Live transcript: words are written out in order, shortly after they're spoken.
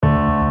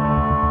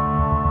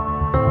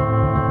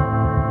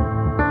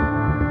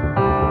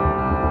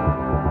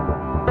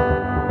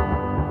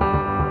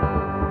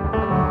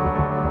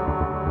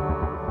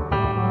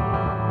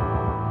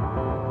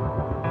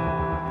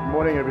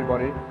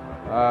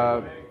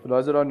For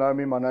those that don't know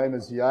me, my name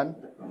is Jan,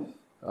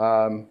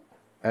 and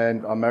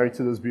I'm married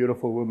to this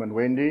beautiful woman,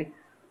 Wendy.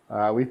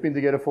 We've been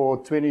together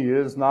for 20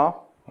 years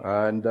now,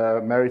 and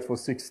married for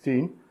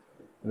 16.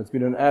 And it's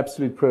been an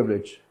absolute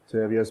privilege to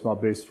have you as my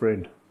best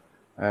friend.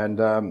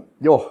 And I don't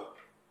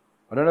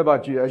know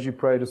about you, as you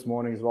prayed this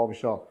morning as well,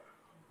 Michelle.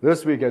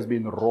 This week has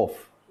been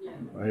rough. You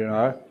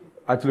know,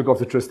 I had to look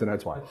after Tristan,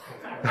 that's why.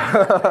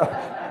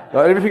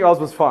 Everything else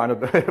was fine,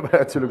 but I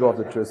had to look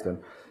after Tristan.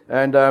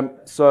 And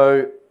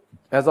so,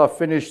 as I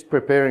finished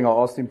preparing, I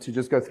asked him to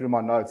just go through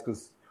my notes,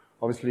 because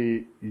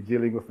obviously you're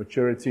dealing with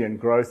maturity and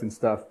growth and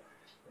stuff.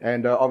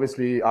 And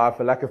obviously I have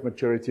a lack of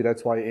maturity,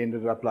 that's why he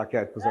ended up like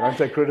that, because I don't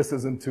take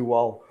criticism too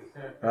well.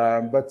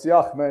 But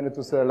yeah, man, it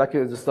was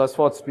lucky. Thus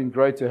far, it's been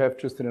great to have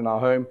Tristan in our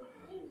home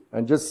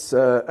and just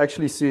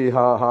actually see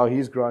how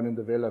he's grown and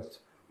developed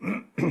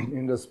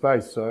in this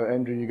space. So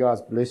Andrew, you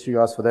guys, bless you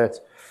guys for that.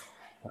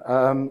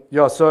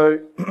 Sorry,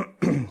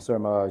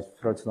 my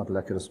throat's not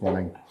lekker this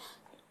morning.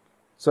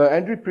 So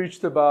Andrew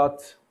preached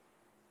about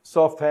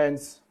soft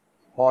hands,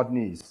 hard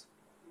knees.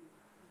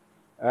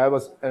 It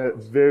was a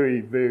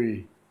very,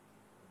 very,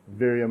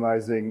 very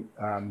amazing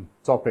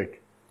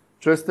topic.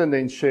 Tristan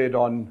then shared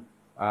on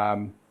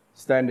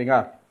standing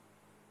up.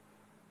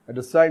 At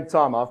the same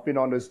time, I've been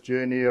on this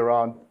journey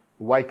around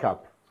wake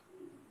up.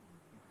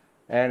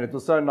 And it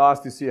was so nice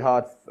to see how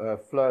it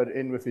flowed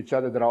in with each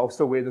other that I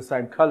also wear the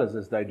same colors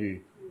as they do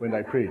when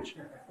they preach.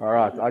 All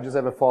right, I just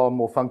have a far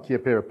more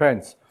funkier pair of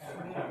pants.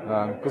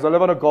 Because I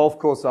live on a golf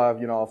course,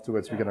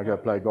 afterwards we're going to go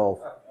play golf.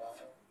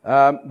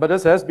 But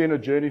this has been a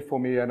journey for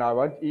me, and I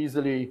won't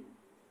easily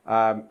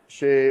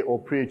share or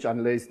preach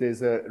unless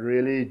there's a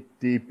really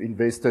deep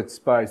invested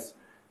space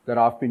that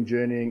I've been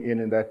journeying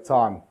in that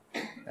time.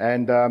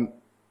 And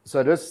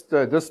so this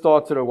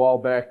started a while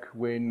back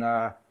when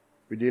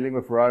we're dealing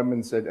with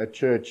Romans at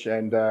church,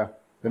 and the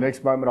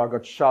next moment I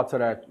got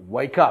shouted at,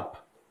 "Wake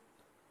up!"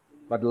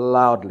 but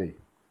loudly,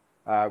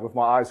 with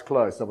my eyes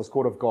closed. I was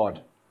caught off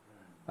guard.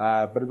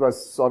 But it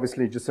was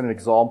obviously just an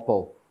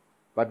example.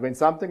 But when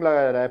something like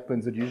that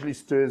happens, it usually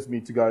stirs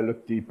me to go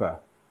look deeper.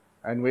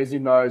 And Wesley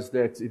knows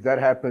that if that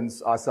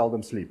happens, I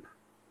seldom sleep.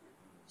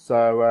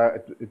 So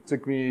it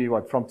took me,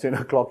 from 10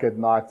 o'clock at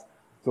night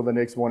till the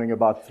next morning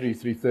about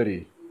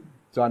 3:30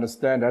 to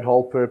understand that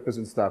whole purpose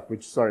and stuff,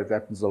 which, sorry, it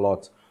happens a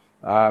lot.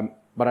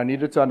 But I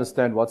needed to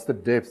understand what's the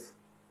depth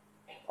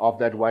of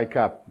that wake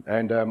up.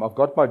 And I've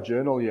got my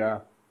journal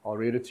here. I'll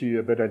read it to you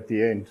a bit at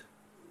the end.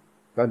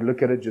 Don't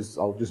look at it,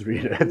 I'll just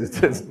read it.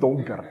 It's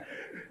donker.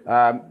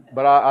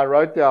 But I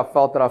wrote there, I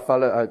felt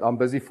that I'm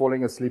busy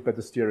falling asleep at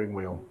the steering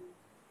wheel.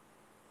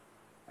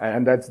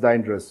 And that's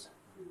dangerous,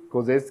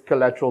 because there's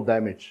collateral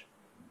damage.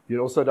 You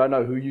also don't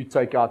know who you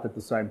take out at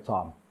the same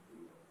time.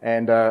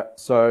 And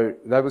so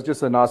that was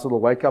just a nice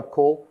little wake-up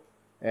call.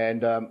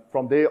 And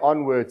from there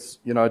onwards,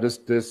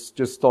 this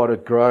just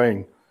started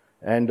growing.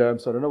 And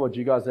so I don't know what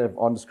you guys have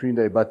on the screen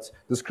there, but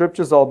the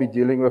scriptures I'll be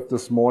dealing with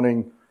this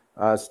morning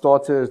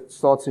starts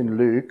in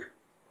Luke.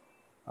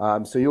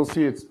 So you'll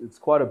see it's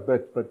quite a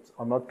bit, but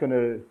I'm not going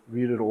to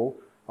read it all.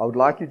 I would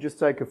like you to just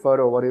take a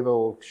photo or whatever,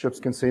 or Ships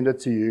can send it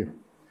to you.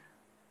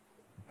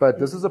 But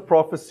this is a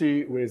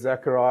prophecy where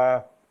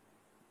Zechariah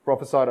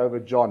prophesied over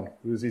John,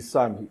 who's his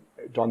son,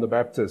 John the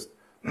Baptist.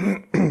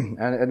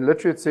 and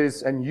literally it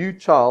says, "And you,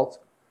 child,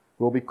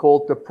 will be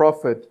called the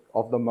prophet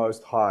of the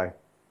Most High.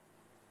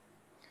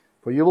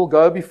 For you will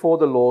go before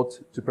the Lord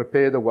to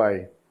prepare the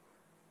way,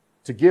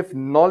 to give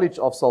knowledge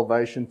of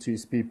salvation to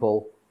his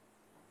people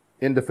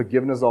in the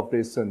forgiveness of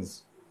their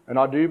sins." And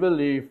I do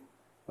believe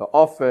that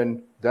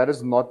often that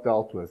is not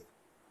dealt with.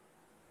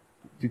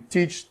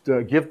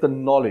 To give the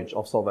knowledge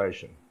of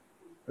salvation.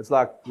 It's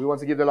like, we want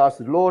to give the lives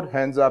to the Lord,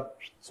 hands up,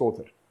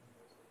 sorted.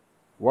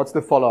 What's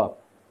the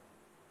follow-up?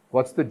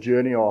 What's the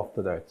journey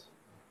after that?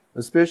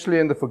 Especially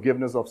in the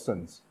forgiveness of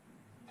sins.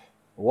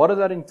 What does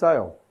that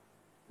entail?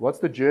 What's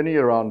the journey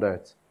around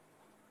that?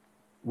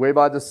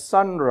 Whereby the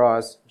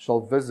sunrise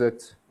shall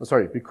visit,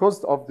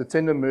 because of the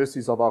tender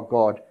mercies of our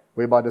God,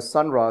 whereby the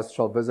sunrise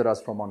shall visit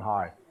us from on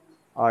high.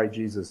 I,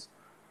 Jesus.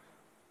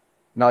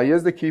 Now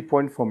here's the key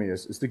point for me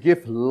is to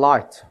give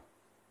light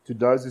to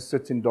those who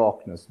sit in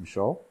darkness,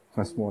 Michelle,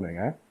 this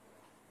morning,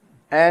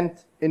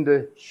 and in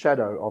the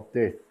shadow of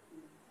death.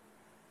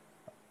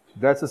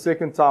 That's the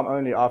second time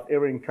only I've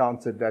ever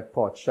encountered that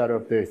part, shadow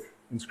of death,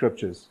 in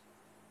scriptures.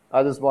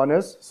 Others one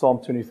is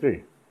Psalm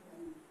 23.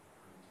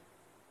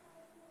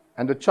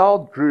 "And the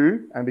child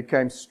grew and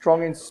became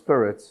strong in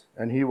spirit,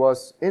 and he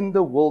was in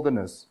the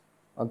wilderness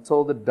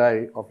until the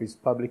day of his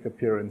public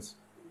appearance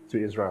to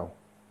Israel."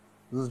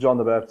 This is John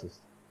the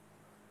Baptist.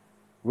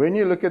 When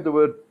you look at the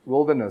word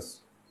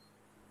wilderness,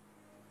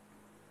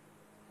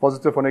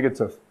 positive or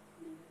negative?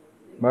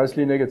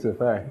 Mostly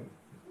negative, eh?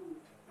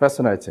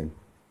 Fascinating.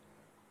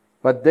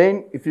 But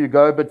then, if you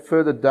go a bit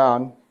further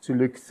down to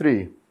Luke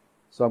 3,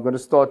 so I'm going to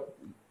start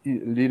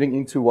leading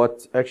into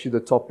what actually the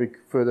topic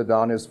further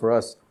down is for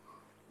us.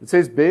 It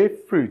says, "Bear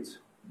fruit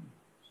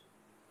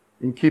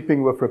in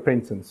keeping with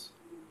repentance."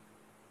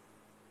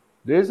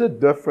 There's a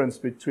difference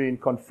between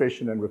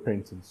confession and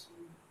repentance.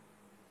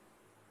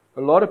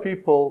 A lot of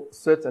people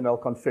sit and they'll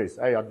confess,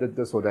 hey, I did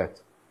this or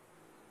that.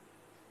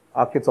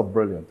 Our kids are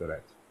brilliant at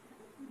that.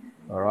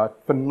 All right?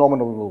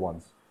 Phenomenal little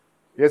ones.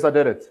 Yes, I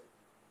did it.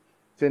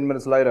 10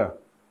 minutes later,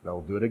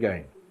 they'll do it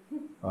again.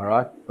 All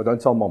right? But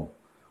don't tell mom.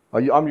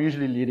 I'm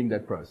usually leading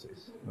that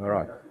process. All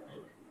right?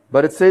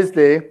 But it says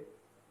there,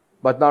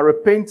 but now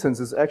repentance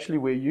is actually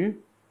where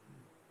you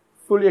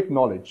fully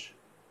acknowledge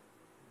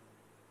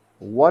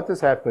what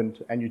has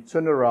happened and you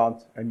turn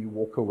around and you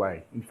walk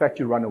away. In fact,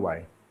 you run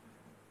away.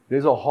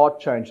 There's a heart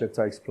change that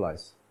takes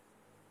place.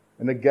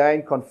 And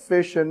again,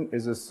 confession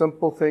is a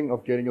simple thing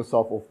of getting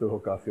yourself off the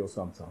hook, I feel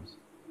sometimes.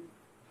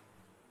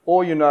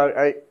 Or, hey,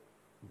 I'm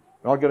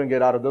not going to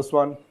get out of this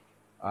one.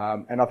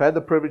 And I've had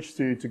the privilege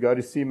to go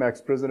to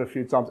CMAX prison a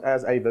few times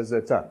as a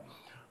visitor.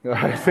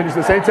 Finish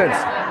the sentence.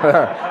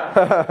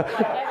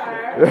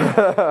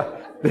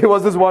 There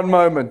was this one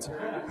moment.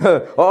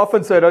 I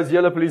often say those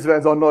yellow police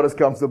vans are not as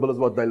comfortable as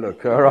what they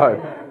look. All right.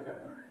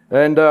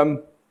 And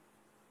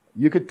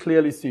you could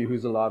clearly see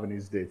who's alive and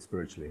who's dead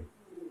spiritually.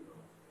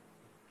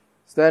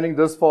 Standing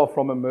this far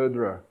from a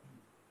murderer,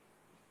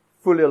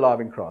 fully alive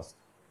in Christ.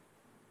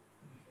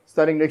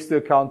 Standing next to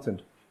an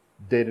accountant,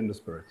 dead in the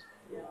spirit.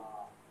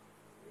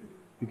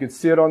 You could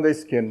see it on their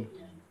skin.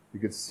 You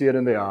could see it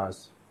in their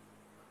eyes.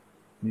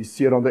 You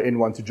see it on the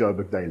N1 to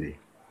Joburg daily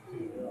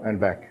and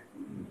back.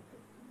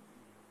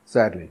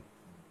 Sadly.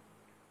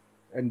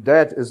 And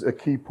that is a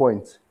key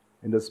point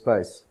in this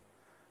space.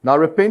 Now,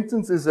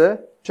 repentance is a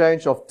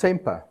change of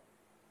temper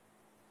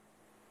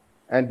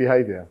and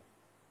behavior.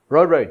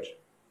 Road rage.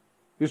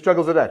 Who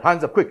struggles with that?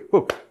 Hands up, quick.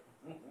 Oh,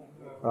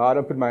 I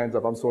don't put my hands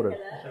up. I'm sorted.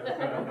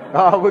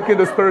 I work in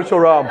the spiritual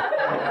realm.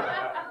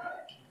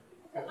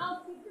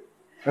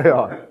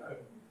 Yeah.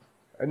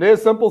 And there's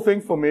a simple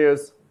thing for me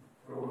is,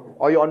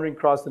 are you honoring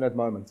Christ in that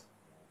moment?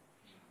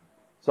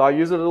 So I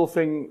use a little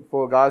thing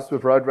for guys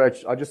with road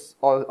rage. I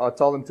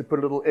tell them to put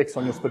a little X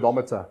on your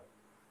speedometer,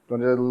 where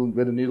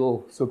the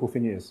needle circle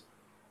thing is.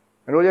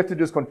 And all you have to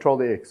do is control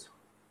the X.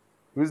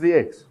 Who's the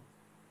X?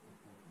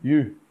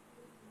 You.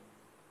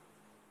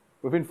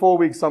 Within 4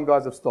 weeks, some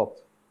guys have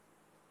stopped.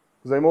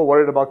 Because they're more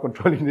worried about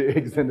controlling the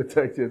X than the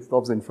taxi that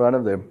stops in front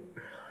of them.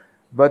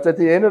 But at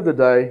the end of the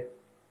day,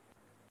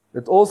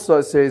 it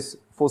also says,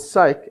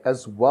 forsake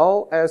as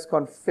well as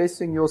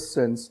confessing your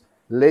sins,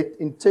 let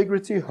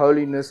integrity,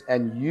 holiness,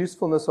 and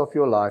usefulness of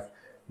your life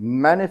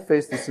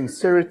manifest the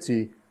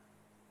sincerity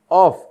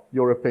of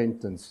your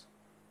repentance.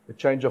 A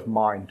change of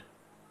mind.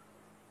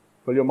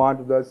 Fill your mind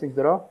with those things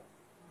that are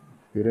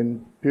pure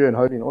and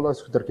holy and all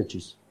those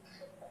goedertjies.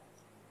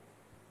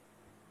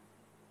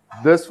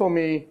 This for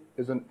me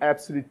is an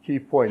absolute key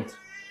point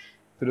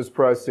to this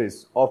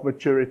process of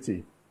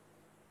maturity.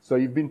 So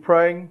you've been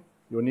praying,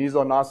 your knees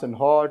are nice and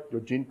hard,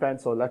 your jean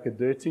pants are like a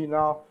dirty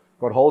now,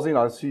 got holes in.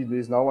 I see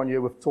there's no one here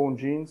with torn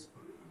jeans.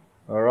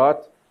 All right.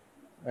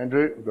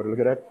 Andrew, we've got to look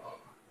at that.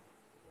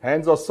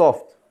 Hands are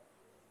soft.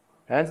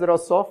 Hands that are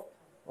soft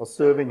are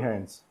serving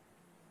hands.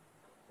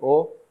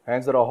 Or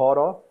hands that are hard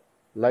are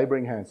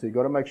laboring hands. So you've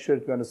got to make sure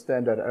you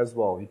understand that as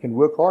well. You can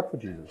work hard for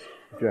Jesus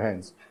with your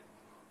hands.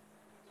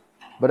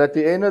 But at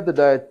the end of the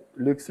day,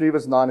 Luke 3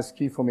 verse 9 is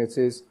key for me. It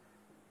says,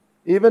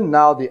 even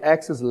now the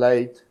axe is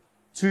laid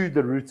to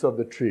the roots of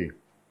the tree.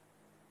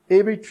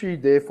 Every tree,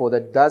 therefore,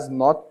 that does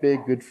not bear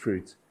good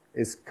fruit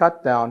is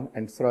cut down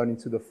and thrown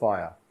into the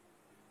fire.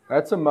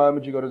 That's a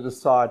moment you've got to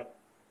decide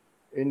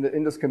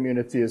in this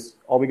community is,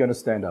 are we going to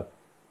stand up?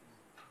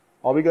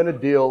 Are we going to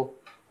deal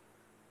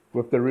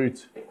with the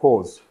root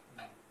cause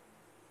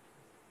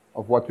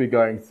of what we're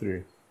going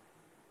through?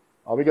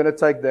 Are we going to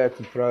take that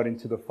and throw it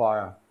into the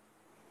fire?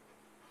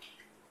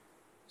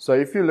 So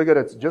if you look at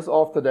it, just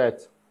after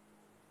that,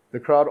 the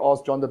crowd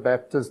asked John the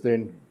Baptist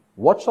then,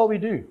 what shall we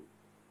do?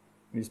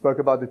 And he spoke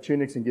about the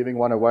tunics and giving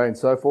one away and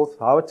so forth.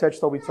 How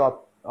attached are we to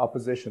our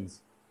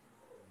possessions?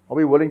 Are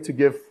we willing to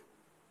give?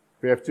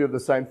 We have two of the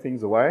same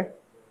things away.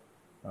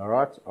 All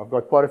right. I've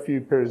got quite a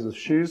few pairs of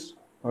shoes.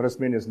 Not as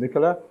many as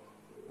Nicola,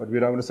 but we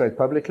don't want to say it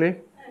publicly.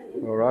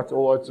 All right.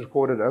 Or it's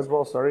recorded as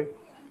well. Sorry.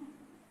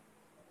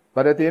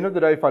 But at the end of the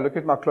day, if I look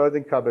at my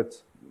clothing cupboard,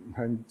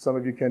 and some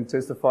of you can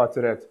testify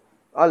to that,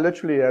 I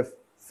literally have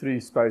 3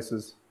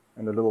 spaces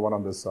and a little one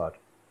on this side.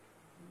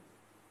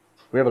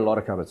 We have a lot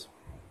of cupboards.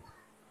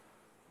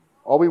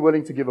 Are we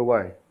willing to give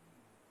away?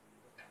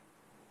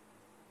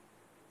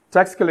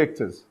 Tax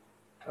collectors.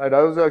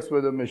 Those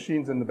were the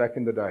machines in the back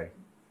in the day.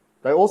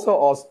 They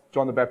also asked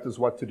John the Baptist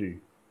what to do.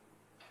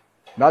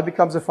 Now it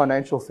becomes a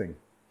financial thing.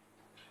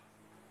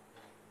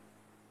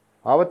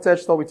 How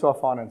attached are we to our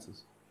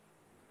finances?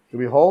 Do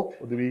we hold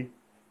or do we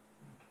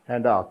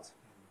hand out?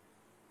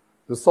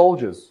 The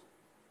soldiers,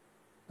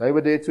 they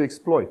were there to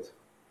exploit,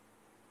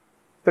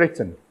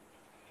 threaten,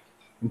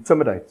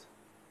 intimidate.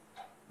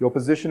 Your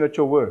position at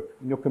your work,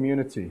 in your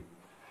community.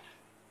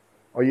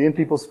 Are you in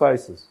people's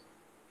faces?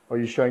 Are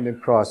you showing them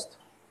Christ?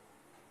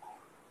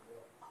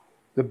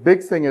 The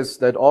big thing is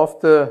that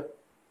after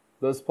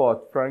this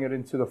part, throwing it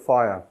into the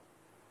fire,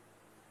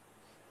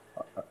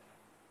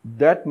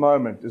 that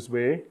moment is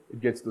where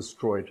it gets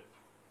destroyed.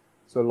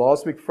 So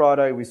last week,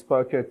 Friday, we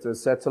spoke at a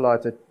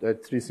satellite at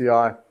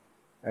 3CI,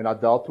 and I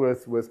dealt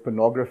with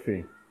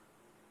pornography.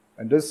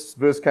 And this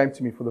verse came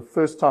to me for the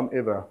first time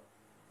ever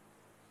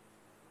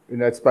in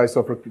that space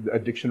of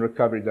addiction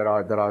recovery that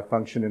I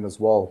function in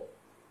as well.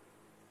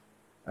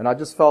 And I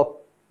just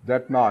felt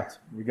that night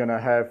we're going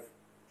to have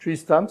tree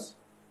stumps,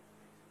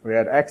 we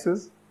had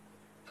axes,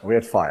 and we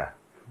had fire.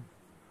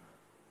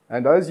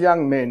 And those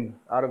young men,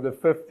 out of the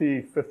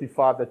 50,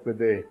 55 that were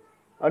there,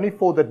 only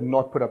 4 did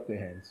not put up their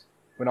hands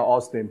when I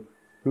asked them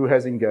who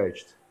has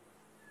engaged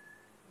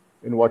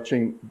in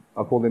watching,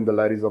 I call them the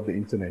ladies of the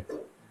internet.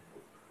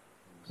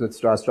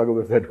 Because I struggle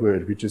with that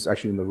word, which is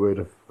actually in the Word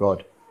of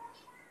God.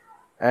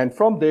 And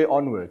from there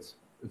onwards,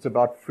 it's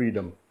about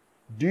freedom.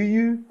 Do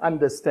you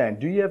understand?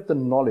 Do you have the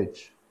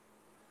knowledge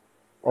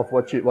of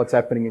what's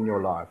happening in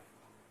your life?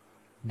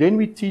 Then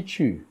we teach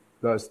you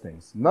those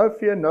things. No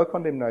fear, no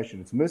condemnation.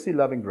 It's mercy,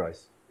 love, and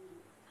grace.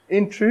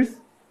 In truth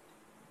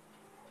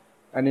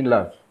and in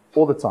love.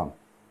 All the time.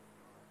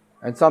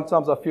 And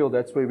sometimes I feel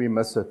that's where we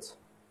miss it.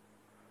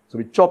 So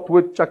we chopped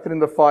wood, chucked it in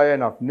the fire,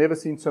 and I've never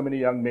seen so many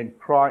young men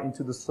cry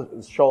into the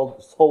soldier's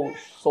shoulders,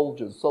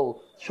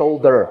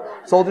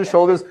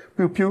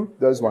 pew pew,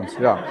 those ones,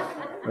 yeah.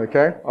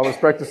 Okay, I was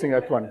practicing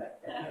that one.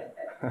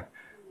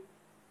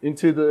 in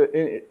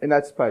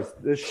that space.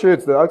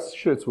 The Oaks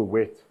shirts were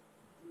wet.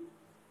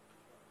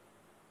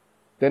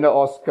 Then they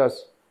asked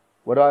us,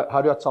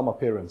 how do I tell my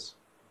parents?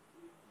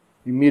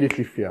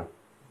 Immediately fear.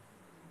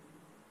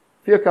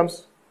 Fear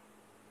comes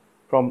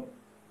from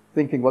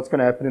thinking what's going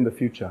to happen in the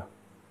future.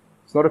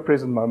 It's not a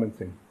present moment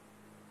thing.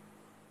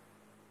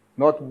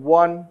 Not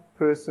one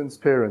person's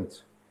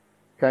parent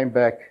came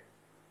back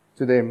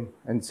to them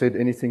and said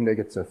anything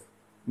negative.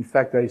 In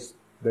fact,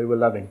 they were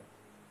loving.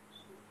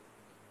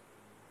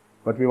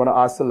 But we want to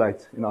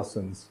isolate in our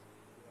sins.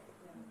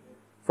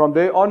 From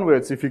there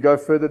onwards, if you go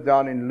further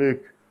down in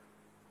Luke,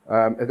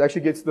 it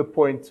actually gets to the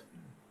point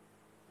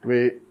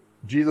where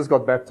Jesus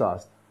got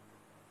baptized.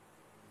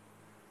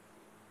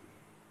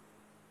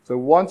 So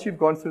once you've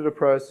gone through the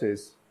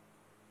process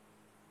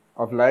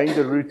of laying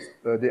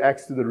the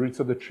axe to the roots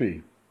of the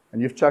tree,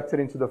 and you've chucked it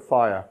into the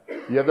fire,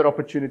 you have that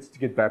opportunity to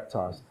get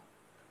baptized.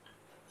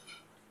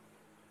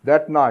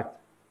 That night,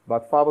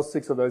 about 5 or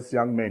 6 of those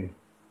young men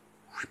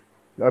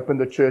opened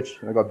the church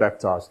and they got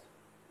baptized.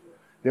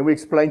 Then we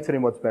explained to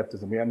them what's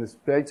baptism. We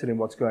explained to them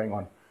what's going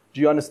on.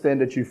 Do you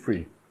understand that you're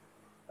free?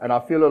 And I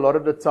feel a lot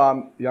of the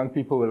time, young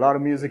people with a lot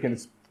of music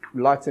and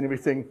lights and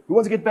everything, who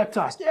wants to get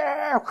baptized?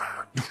 Yeah!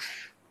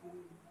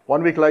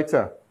 1 week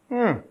later,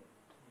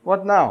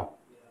 what now?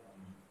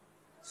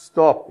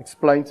 Stop.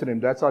 Explain to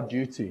them. That's our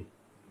duty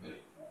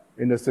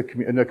in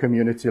a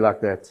community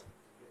like that.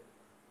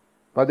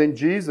 But then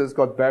Jesus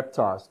got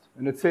baptized.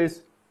 And it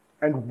says,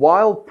 and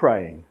while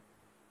praying,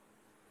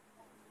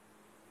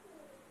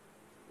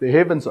 the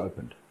heavens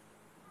opened.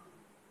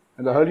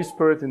 And the Holy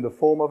Spirit, in the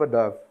form of a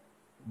dove,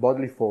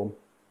 bodily form,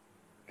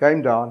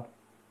 came down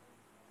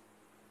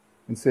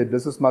and said,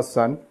 this is my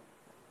son.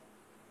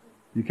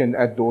 You can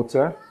add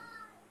daughter,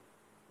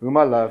 whom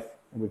I love,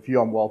 and with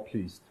you I'm well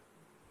pleased.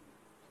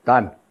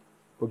 Done.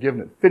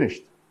 Forgiveness.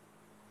 Finished.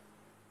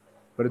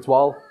 But it's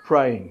while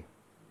praying.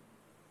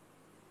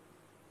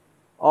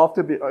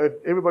 After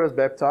everybody was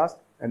baptized,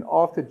 and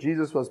after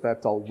Jesus was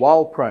baptized,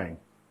 while praying,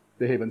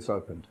 the heavens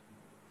opened.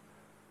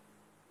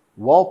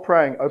 While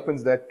praying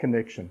opens that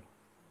connection.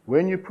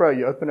 When you pray,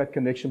 you open that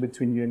connection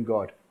between you and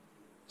God.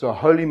 So a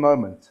holy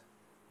moment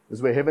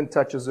is where heaven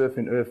touches earth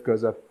and earth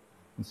goes up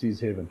and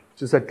sees heaven.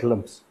 Just that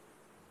glimpse.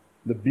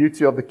 The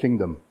beauty of the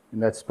kingdom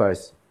in that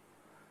space.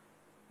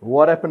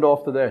 What happened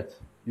after that?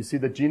 You see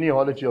the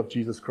genealogy of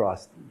Jesus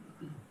Christ.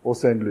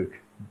 Also in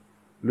Luke.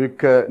 Luke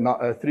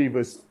 3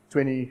 verse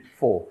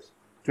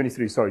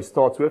 23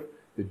 starts with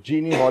the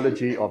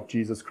genealogy of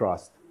Jesus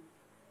Christ.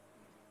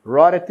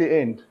 Right at the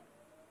end,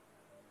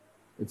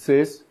 it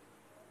says,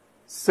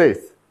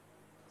 Seth,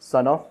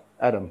 son of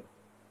Adam.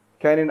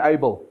 Cain and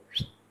Abel,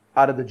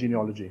 out of the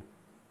genealogy.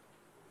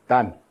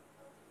 Done.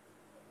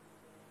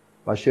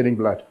 By shedding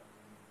blood.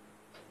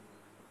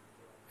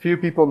 Few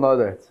people know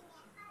that.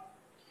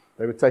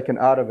 They were taken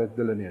out of it,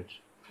 the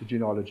lineage, the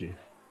genealogy.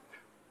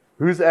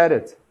 Who's at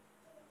it?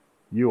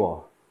 You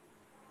are.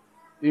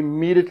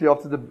 Immediately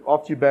after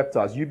you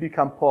baptize, you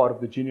become part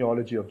of the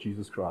genealogy of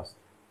Jesus Christ.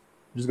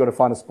 You just got to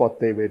find a spot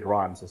there where it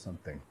rhymes or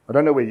something. I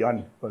don't know where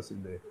Jan was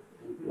in there.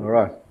 All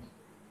right.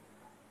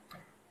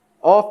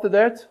 After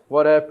that,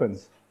 what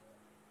happens?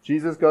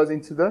 Jesus goes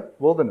into the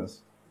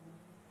wilderness.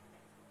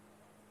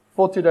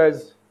 40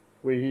 days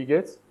where he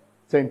gets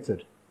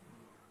tempted.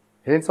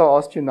 Hence I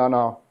asked you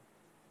now,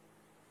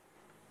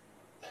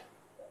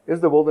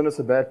 is the wilderness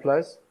a bad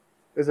place?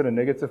 Is it a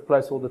negative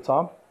place all the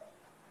time?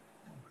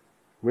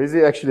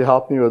 Wesley actually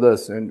helped me with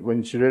this, and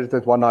when she read it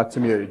that one night to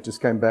me, it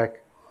just came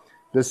back.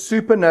 The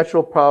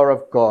supernatural power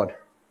of God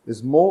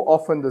is more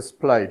often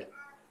displayed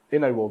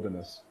in a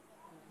wilderness.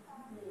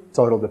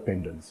 Total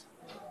dependence.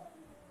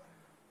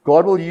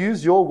 God will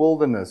use your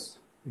wilderness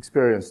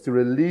experience to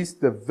release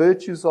the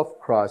virtues of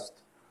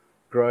Christ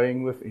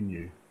growing within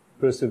you.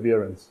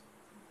 Perseverance.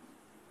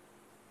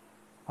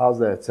 How's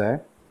that, eh?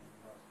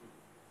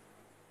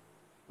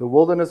 The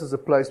wilderness is a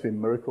place where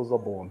miracles are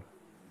born.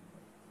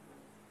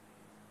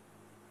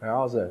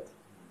 How's that?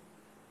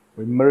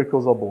 Where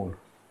miracles are born.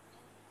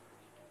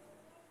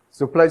 It's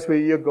a place where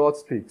you hear God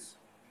speaks.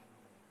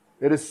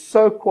 It is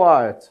so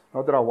quiet.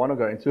 Not that I want to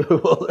go into the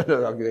wilderness.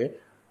 Okay.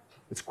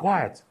 It's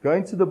quiet. Go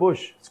into the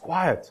bush. It's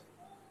quiet.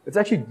 It's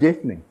actually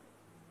deafening.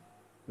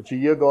 But you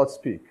hear God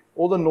speak.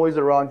 All the noise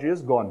around you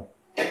is gone.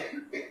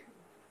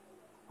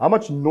 How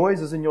much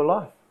noise is in your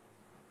life?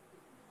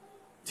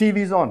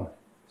 TV's on.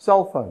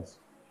 Cell phones.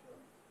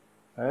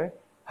 Okay?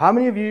 How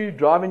many of you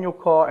drive in your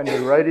car and the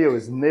radio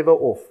is never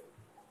off?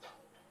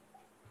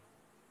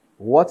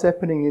 What's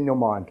happening in your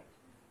mind?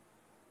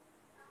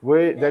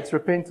 That's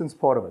repentance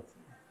part of it.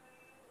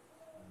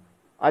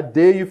 I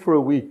dare you for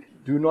a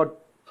week, do not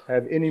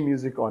have any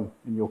music on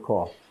in your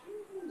car.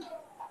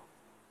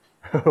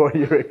 What do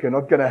you reckon?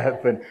 Not going to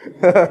happen.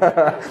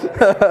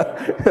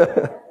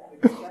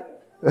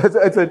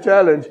 It's a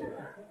challenge.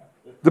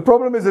 The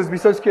problem is we're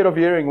so scared of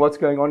hearing what's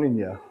going on in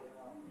here.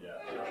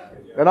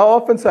 And I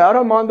often say, I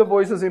don't mind the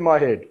voices in my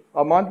head.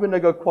 I mind when they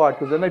go quiet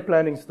because then they're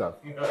planning stuff.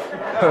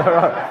 All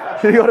right.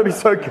 You got to be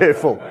so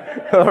careful.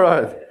 All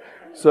right.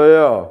 So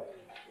yeah.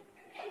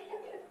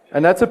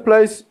 And that's a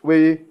place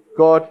where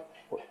God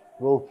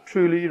will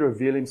truly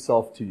reveal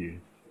himself to you.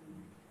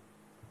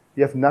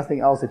 You have nothing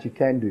else that you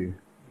can do.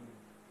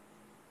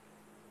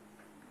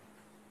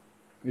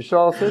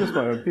 Vishal said this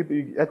morning,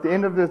 people, at the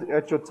end of at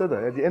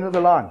the end of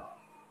the line,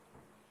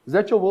 is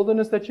that your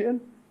wilderness that you're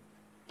in?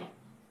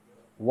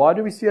 Why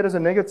do we see it as a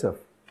negative?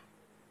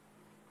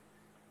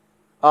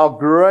 Our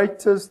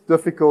greatest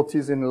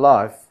difficulties in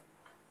life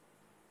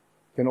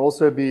can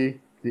also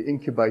be the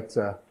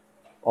incubator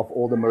of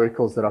all the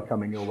miracles that are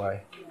coming your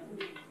way.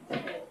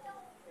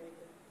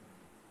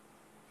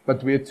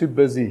 But we're too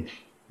busy,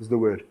 is the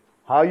word.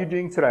 How are you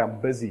doing today?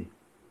 I'm busy.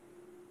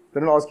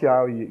 They don't ask you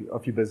how are you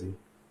if you're busy.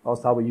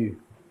 Ask how are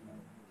you.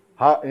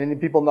 And then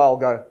people now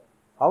go,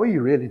 how are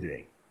you really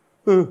doing?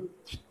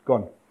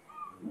 Gone.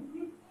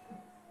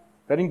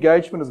 That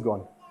engagement is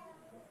gone.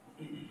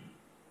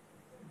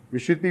 We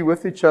should be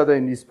with each other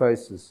in these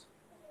spaces.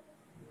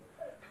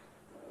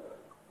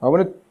 I'm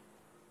going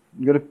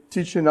to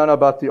teach you now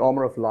about the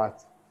armor of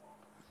light.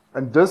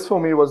 And this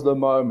for me was the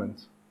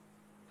moment.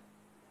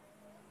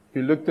 If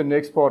you look the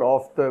next part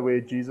after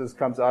where Jesus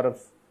comes out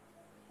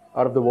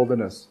of the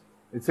wilderness,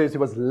 it says he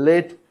was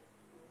led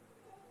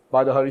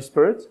by the Holy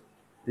Spirit.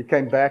 He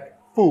came back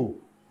full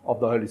of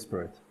the Holy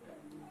Spirit.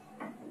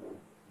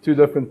 Two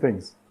different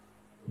things.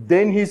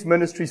 Then his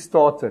ministry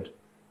started.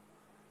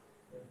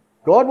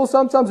 God will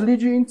sometimes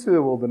lead you into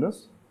the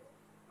wilderness,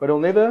 but he'll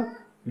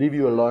never leave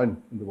you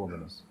alone in the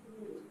wilderness.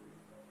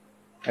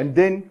 And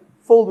then,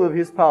 filled with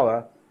his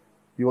power,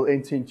 you will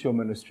enter into your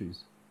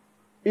ministries.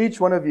 Each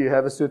one of you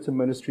have a certain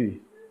ministry.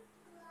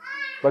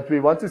 But we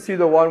want to see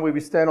the one where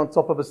we stand on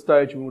top of a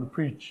stage and we want to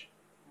preach.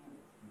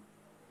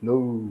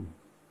 No.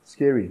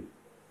 Scary.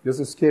 This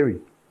is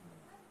scary.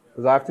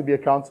 Because I have to be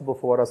accountable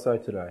for what I say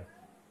today.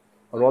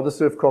 I'd rather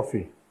serve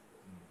coffee.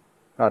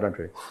 No, don't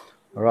really.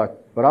 All right.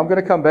 But I'm going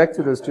to come back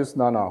to this just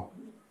now.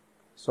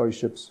 Sorry,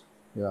 ships.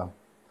 Yeah.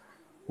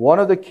 One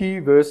of the key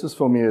verses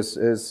for me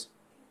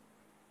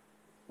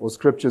or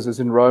scriptures is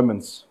in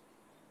Romans.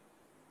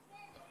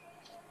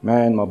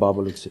 Man, my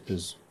Bible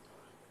is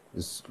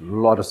a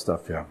lot of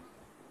stuff here.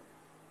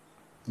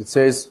 It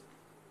says,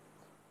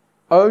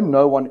 owe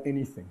no one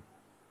anything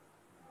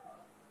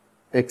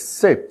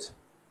except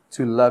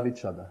to love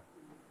each other.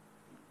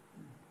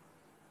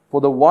 For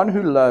the one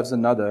who loves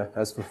another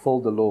has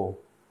fulfilled the law.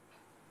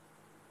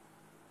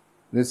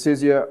 And it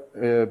says here,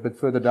 a bit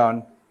further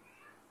down,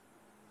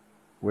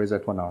 where's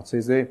that one now? It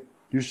says there,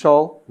 you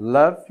shall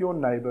love your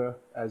neighbor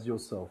as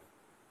yourself.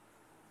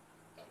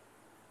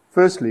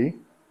 Firstly,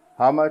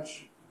 how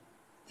much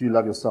do you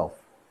love yourself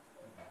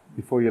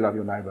before you love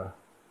your neighbor?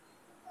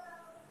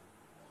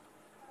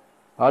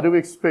 How do we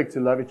expect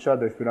to love each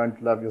other if we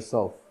don't love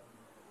yourself?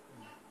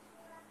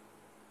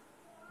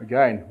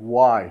 Again,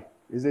 why?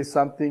 Is there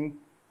something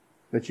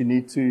that you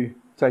need to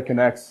take an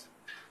axe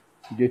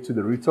to get to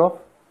the root of?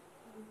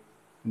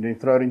 And then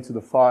throw it into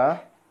the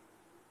fire?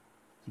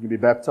 So you can be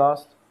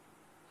baptized?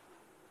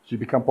 So you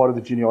become part of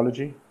the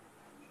genealogy?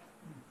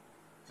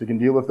 So you can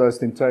deal with those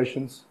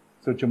temptations?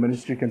 So that your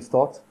ministry can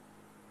start?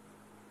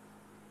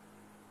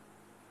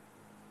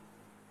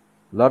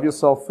 Love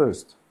yourself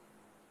first.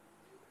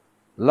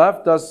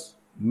 Love does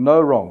no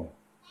wrong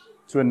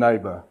to a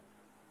neighbor.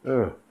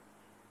 Ugh.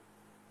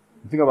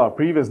 Think about our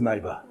previous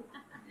neighbor.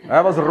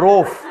 That was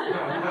rough.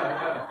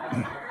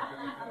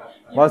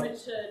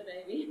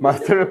 My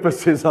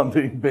therapist says I'm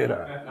doing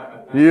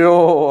better.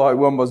 Yo, I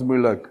was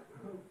moeilijk.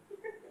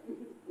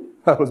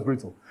 That was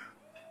brutal.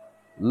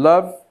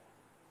 Love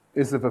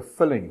is the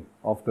fulfilling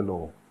of the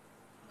law.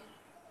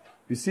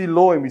 You see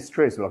law and we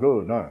stress, we're like,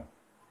 oh no.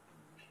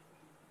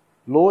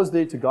 Law is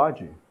there to guide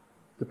you.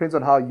 Depends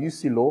on how you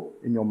see law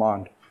in your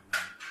mind.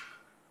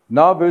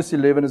 Now verse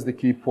 11 is the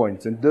key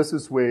point, and this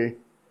is where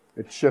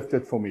it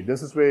shifted for me.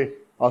 This is where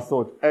I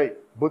thought, hey,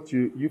 but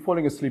you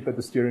falling asleep at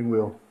the steering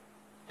wheel.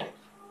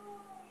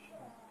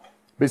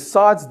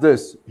 Besides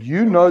this,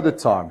 you know the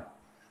time,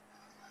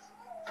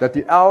 that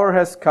the hour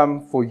has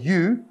come for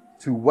you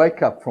to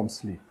wake up from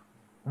sleep.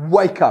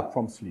 Wake up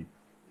from sleep.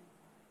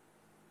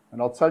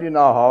 And I'll tell you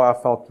now how I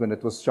felt when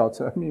it was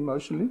shouted at me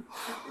emotionally.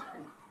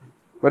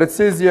 But it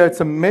says here, it's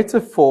a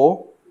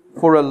metaphor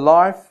for a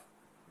life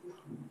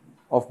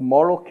of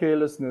moral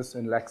carelessness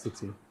and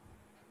laxity.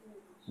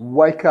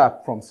 Wake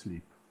up from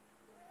sleep.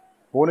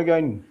 Born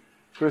again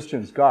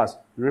Christians, guys,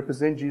 we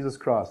represent Jesus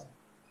Christ.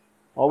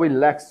 Are we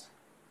lax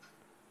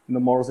in the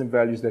morals and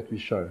values that we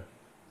show?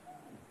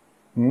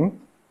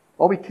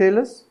 Are we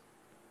careless?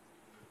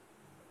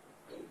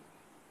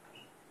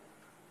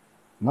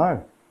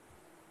 No.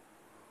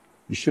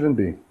 You shouldn't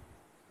be.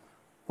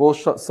 For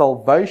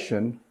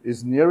salvation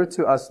is nearer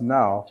to us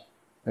now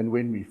than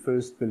when we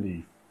first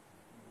believed.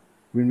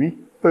 When we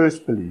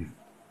first believed.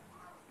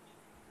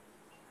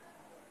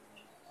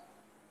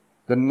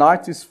 The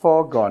night is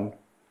far gone,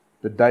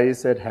 the day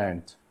is at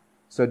hand.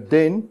 So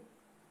then,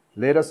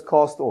 let us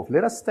cast off.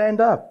 Let us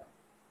stand up.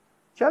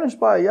 Challenged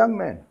by a young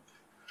man.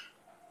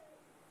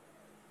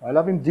 I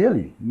love him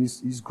dearly.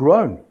 He's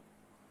grown.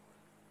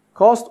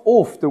 Cast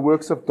off the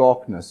works of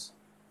darkness.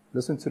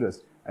 Listen to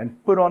this.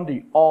 And put on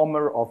the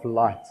armor of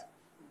light.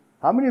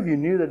 How many of you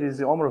knew that it is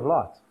the armor of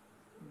light?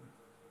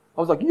 I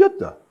was like,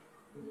 Jutta.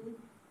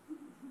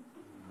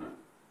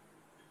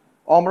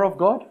 Armor of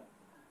God?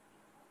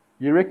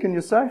 You reckon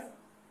you're safe?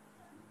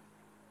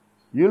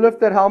 You lift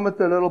that helmet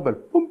a little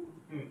bit. Boom.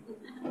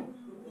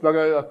 It's like,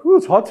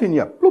 it's hot in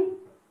here. Boom.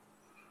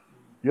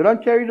 You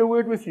don't carry the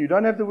word with you. You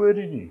don't have the word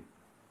in you.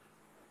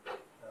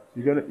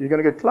 You're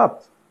gonna get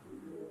clapped.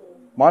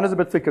 Mine is a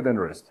bit thicker than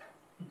the rest.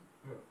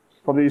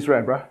 From the East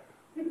Rand, bro.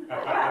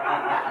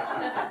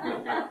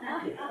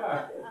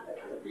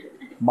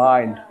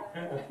 Mine.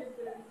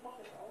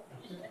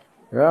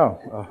 Yeah,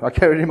 I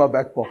carry it in my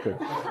back pocket.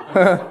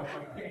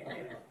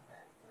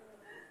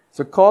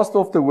 So cast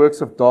off the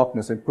works of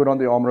darkness and put on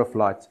the armor of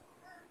light.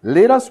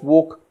 Let us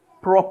walk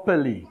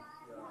properly.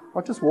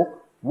 Not just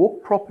walk,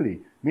 walk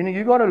properly. Meaning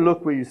you got to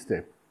look where you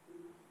step.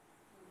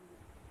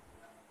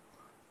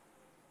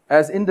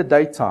 As in the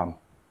daytime.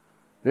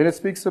 Then it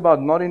speaks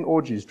about not in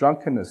orgies,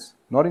 drunkenness,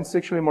 not in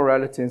sexual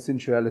immorality and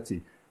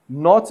sensuality,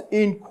 not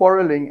in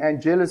quarreling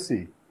and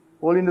jealousy.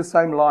 All in the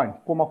same line.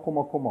 Comma,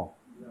 comma, comma.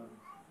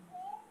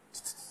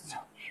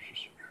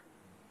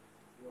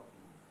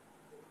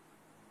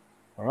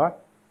 All right?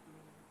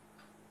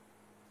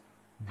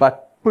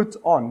 But put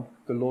on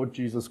the Lord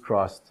Jesus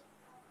Christ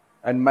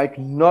and make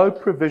no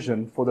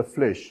provision for the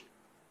flesh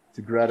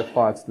to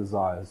gratify its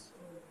desires.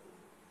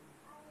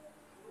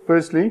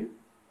 Firstly,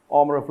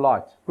 armor of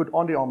light. Put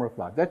on the armor of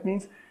light. That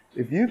means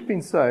if you've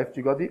been saved,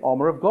 you got the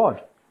armor of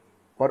God.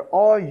 But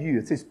are you?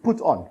 It says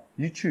put on.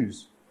 You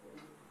choose.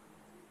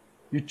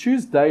 You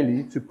choose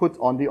daily to put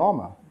on the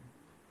armor.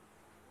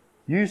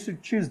 You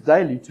should choose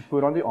daily to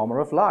put on the armor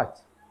of light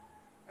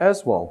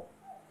as well.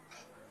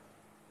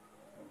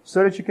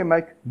 So that you can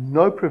make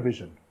no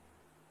provision.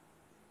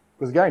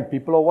 Because again,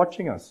 people are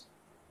watching us.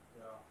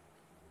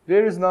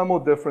 There is no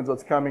more difference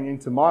what's coming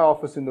into my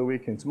office in the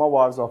weekend, to my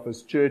wife's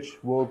office, church,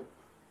 world,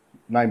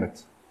 name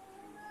it.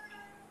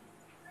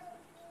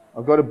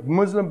 I've got a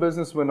Muslim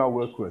businessman I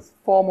work with,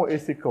 far more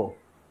ethical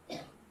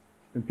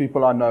than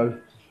people I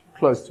know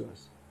close to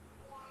us,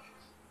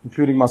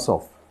 including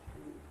myself.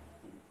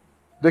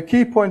 The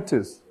key point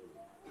is,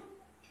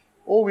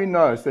 all we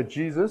know is that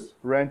Jesus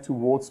ran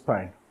towards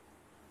pain.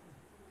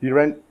 He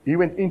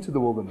went into the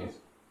wilderness.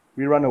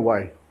 We run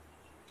away.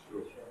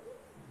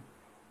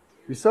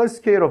 We're so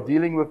scared of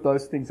dealing with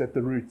those things at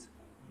the root.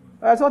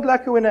 It's not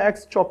like when an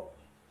axe chop.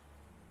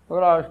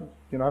 I've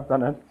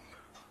done it.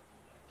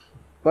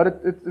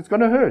 But it's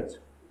going to hurt.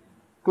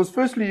 Because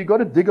firstly, you've got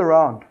to dig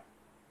around.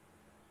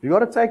 You've got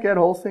to take that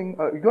whole thing,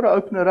 you've got to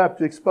open it up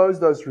to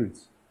expose those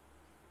roots.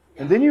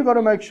 And then you've got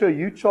to make sure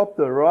you chop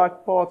the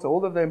right parts,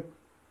 all of them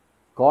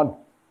gone.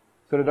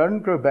 So they don't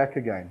grow back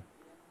again.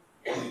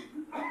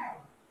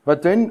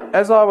 But then,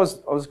 as I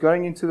was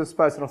going into the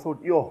space, and I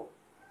thought,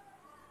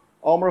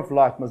 armor of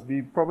light must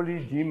be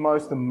probably the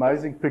most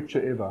amazing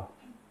picture ever.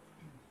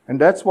 And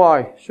that's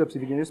why, Ships,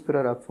 if you can just put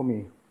that up for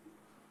me.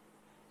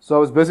 So I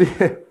was busy.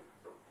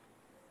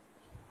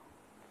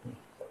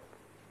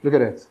 Look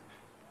at it.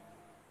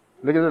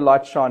 Look at the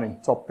light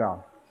shining, top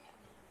down.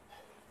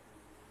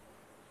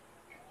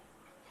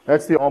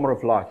 That's the armor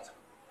of light.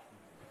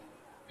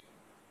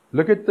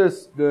 Look at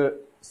this,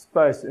 the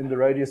space and the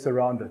radius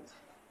around it.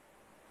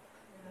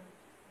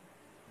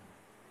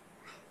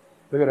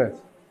 Look at it.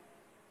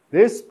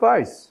 There's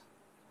space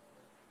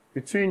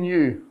between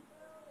you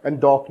and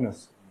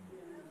darkness.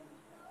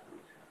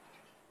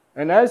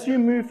 And as you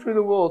move through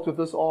the world with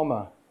this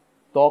armor,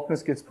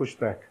 darkness gets pushed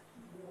back.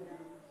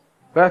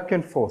 Back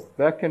and forth,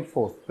 back and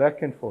forth,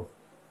 back and forth.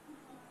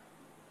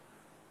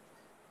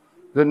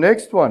 The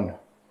next one.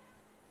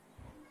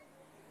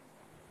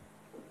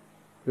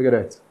 Look at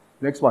that.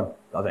 Next one.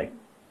 Nothing.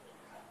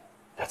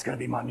 That's going to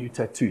be my new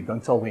tattoo.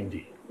 Don't tell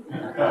Wendy.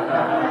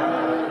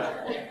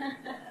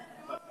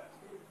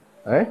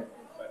 Hey?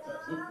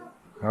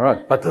 All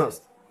right. But all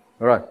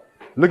right.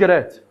 Look at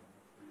that.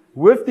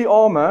 With the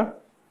armor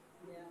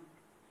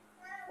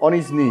on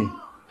his knee.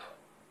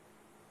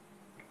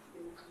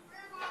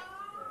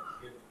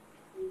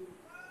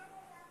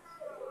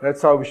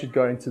 That's how we should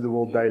go into the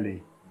world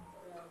daily.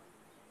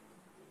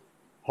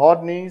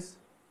 Hard knees,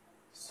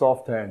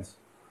 soft hands.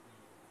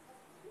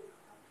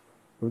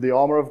 With the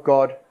armor of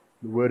God,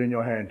 the word in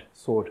your hand,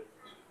 sword.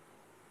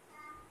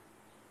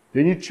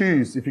 Then you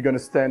choose if you're going to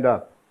stand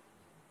up.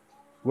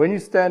 When you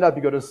stand up,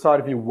 you've got to decide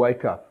if you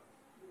wake up.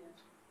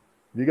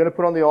 If you're going to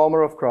put on the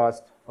armor of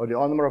Christ or the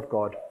armor of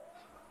God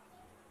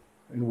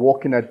and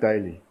walk in that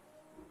daily.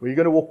 Or you're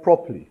going to walk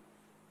properly.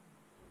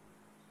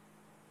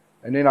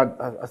 And then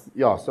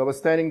so I was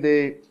standing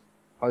there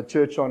at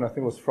church on, I think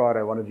it was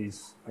Friday, one of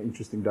these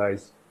interesting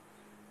days.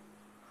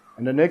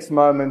 And the next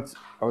moment,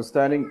 I was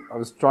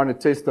trying to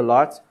test the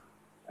light,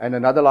 and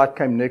another light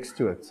came next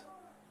to it.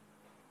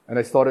 And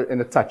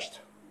it touched.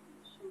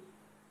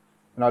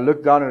 And I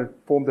looked down and it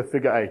formed a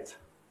figure 8.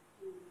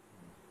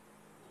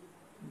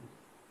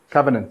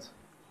 Covenant.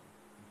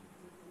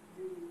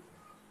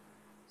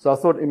 So I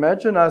thought,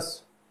 imagine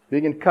us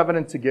being in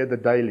covenant together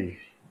daily.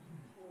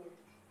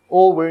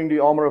 All wearing the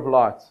armor of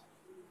light.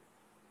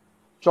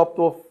 Chopped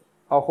off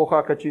our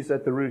chochakachis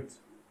at the root.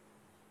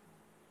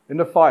 In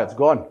the fire, it's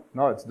gone.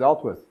 No, it's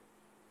dealt with.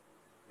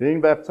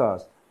 Being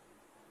baptized.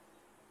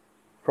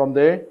 From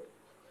there,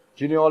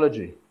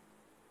 genealogy.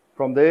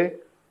 From there,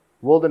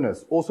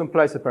 wilderness. Awesome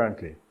place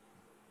apparently.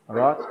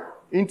 Alright?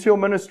 Into your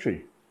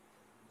ministry.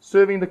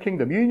 Serving the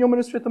kingdom. You're in your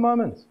ministry at the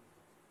moment.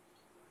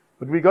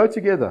 But we go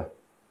together.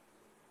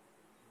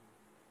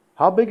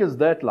 How big is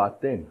that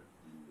light then?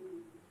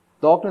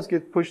 Darkness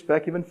gets pushed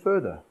back even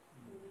further.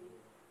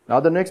 Now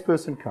the next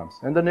person comes,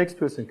 and the next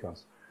person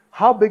comes.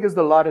 How big is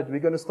the light that we're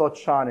going to start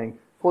shining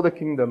for the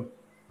kingdom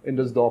in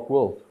this dark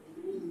world?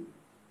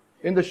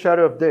 In the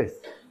shadow of death.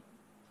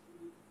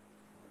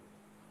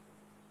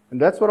 And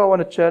that's what I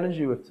want to challenge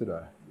you with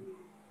today.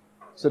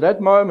 So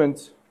that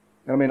moment,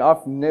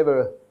 I've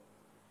never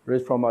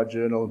read from my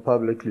journal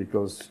publicly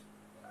because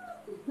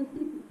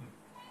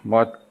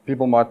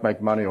people might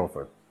make money off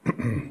it.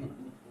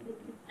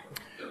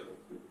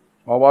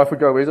 My wife would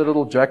go, "Where's a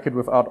little jacket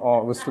with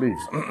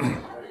sleeves?"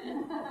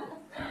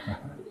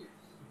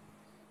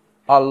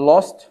 I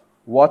lost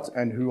what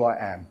and who I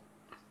am.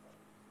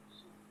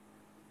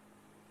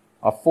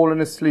 I've fallen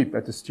asleep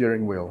at the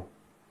steering wheel.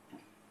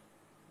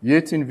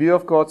 Yet in view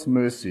of God's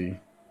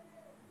mercy,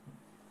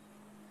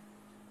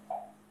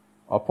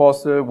 our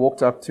pastor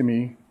walked up to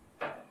me,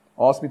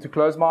 asked me to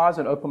close my eyes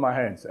and open my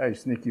hands. Hey,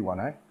 sneaky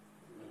one, eh?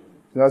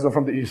 Those are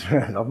from the East.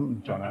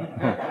 John,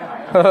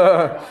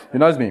 eh? He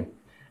knows me.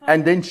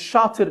 And then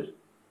shouted,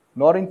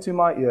 not into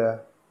my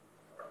ear,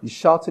 he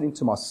shouted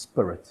into my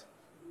spirit.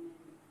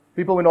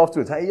 People went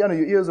afterwards, "Hey, your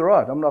ears are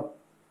right." I'm like,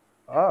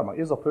 my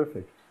ears are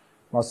perfect.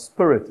 My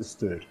spirit is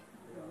stirred.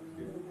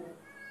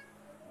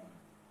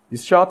 He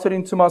shouted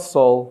into my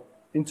soul,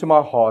 into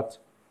my heart,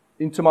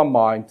 into my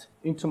mind,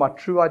 into my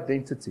true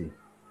identity,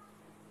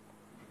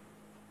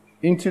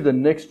 into the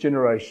next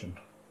generation,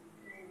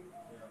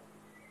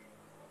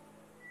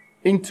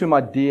 into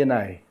my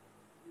DNA.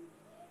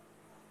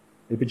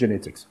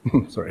 Epigenetics.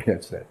 Sorry,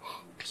 that's that.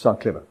 Sound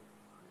clever.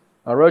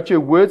 I wrote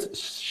your words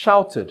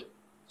shouted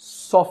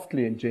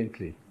softly and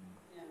gently.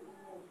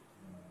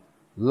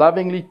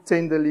 Lovingly,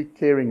 tenderly,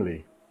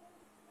 caringly.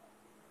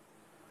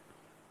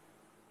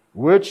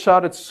 Words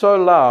shouted so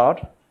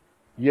loud,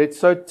 yet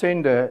so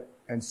tender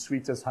and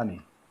sweet as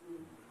honey.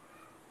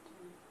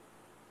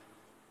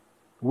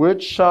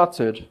 Words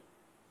shouted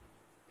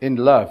in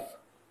love,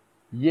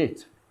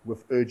 yet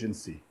with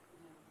urgency.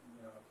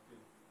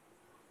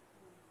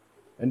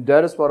 And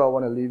that is what I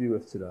want to leave you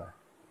with today.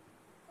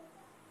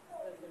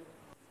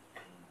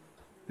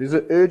 There's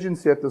an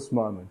urgency at this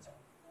moment.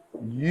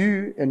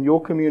 You and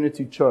your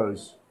community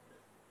chose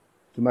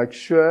to make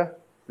sure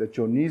that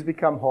your knees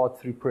become hard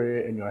through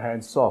prayer and your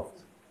hands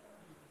soft.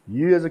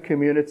 You as a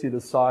community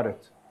decided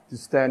to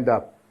stand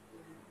up.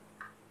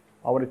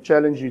 I want to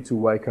challenge you to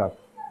wake up.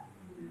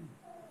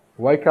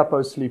 Wake up,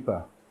 O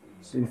sleeper.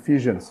 It's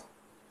Ephesians.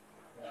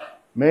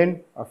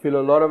 Men, I feel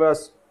a lot of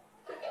us,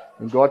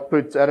 when God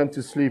put Adam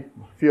to sleep,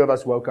 a few of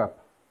us woke up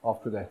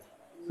after that.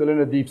 Still in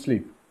a deep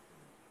sleep.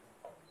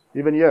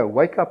 Even here,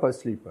 wake up, O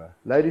sleeper.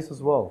 Ladies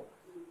as well.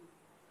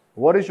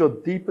 What is your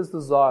deepest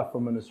desire for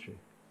ministry?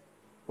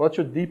 What's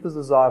your deepest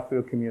desire for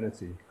your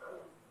community?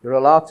 You're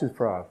allowed to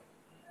thrive.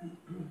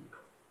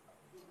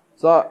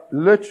 So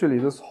literally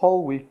this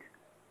whole week,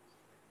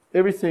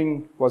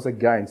 everything was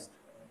against.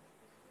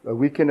 A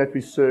weekend that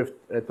we served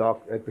at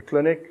the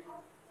clinic,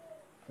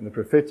 in the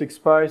prophetic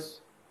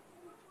space,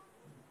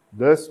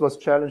 this was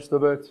challenged a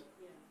bit.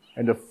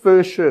 And the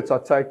first shirts I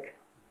take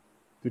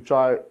to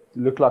try to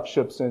look like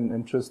ships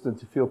and Tristan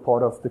to feel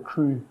part of the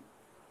crew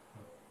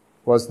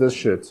was this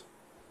shirt.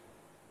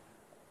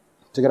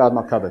 Took it out of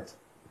my cupboard.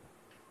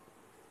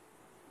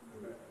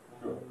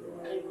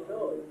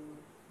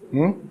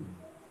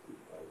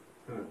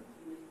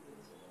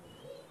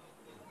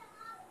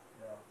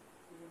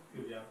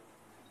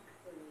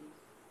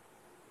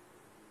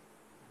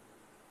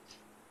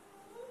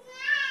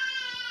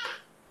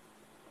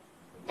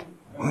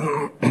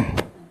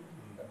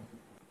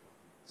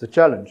 It's a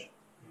challenge.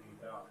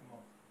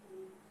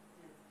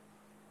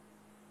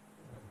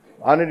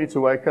 I needed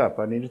to wake up.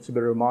 I needed to be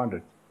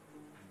reminded.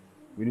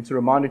 We need to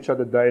remind each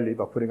other daily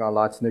by putting our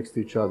lights next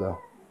to each other.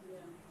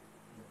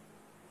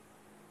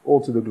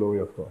 All to the glory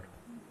of God.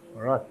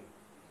 All right.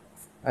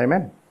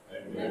 Amen.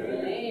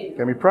 Amen.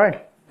 Can we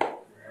pray?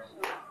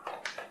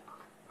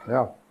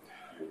 Yeah.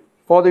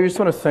 Father, we just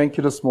want to thank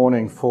you this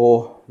morning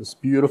for this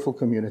beautiful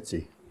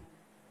community.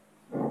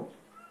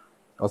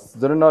 I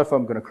didn't know if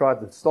I'm going to cry at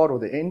the start or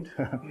the end.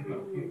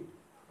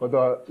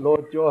 But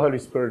Lord, your Holy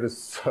Spirit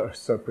is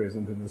so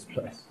present in this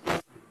place.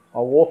 I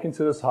walk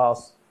into this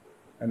house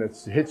and it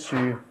hits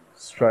you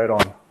straight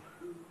on.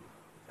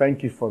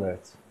 Thank you for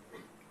that.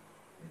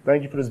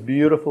 Thank you for this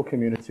beautiful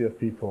community of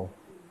people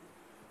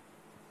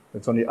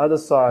that's on the other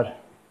side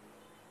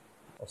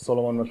of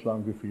Solomon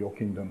Mahlangu for your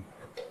kingdom.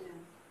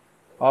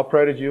 I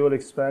pray that you will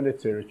expand their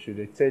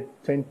territory, their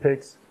tent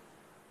pegs.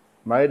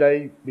 May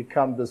they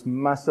become this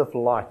massive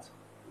light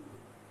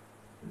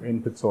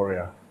in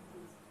Pretoria.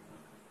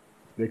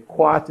 They're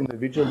quiet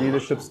individual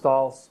leadership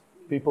styles.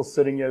 People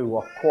sitting here who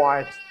are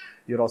quiet,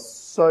 yet are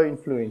so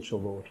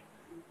influential, Lord.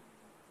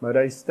 May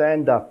they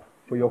stand up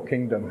for your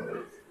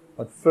kingdom.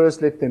 But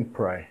first let them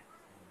pray,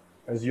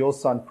 as your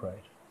Son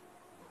prayed.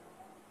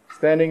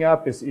 Standing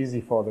up is easy,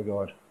 Father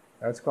God.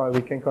 That's why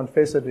we can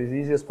confess it as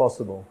easy as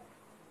possible.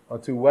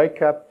 But to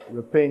wake up,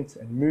 repent,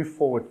 and move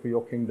forward for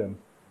your kingdom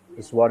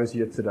is what is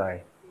here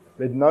today.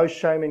 Let no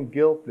shame and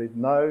guilt, let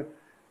no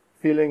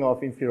feeling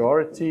of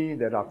inferiority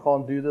that I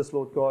can't do this,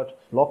 Lord God,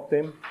 block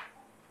them.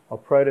 I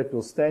pray that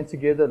we'll stand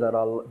together,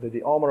 that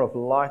the armor of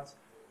light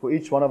for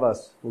each one of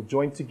us will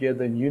join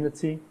together in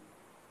unity,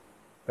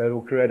 that it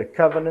will create a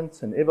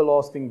covenant, an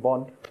everlasting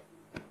bond,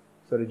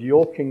 so that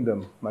your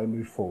kingdom may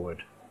move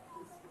forward.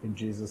 In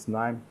Jesus'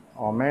 name,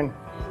 amen.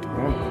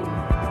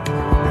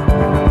 Amen.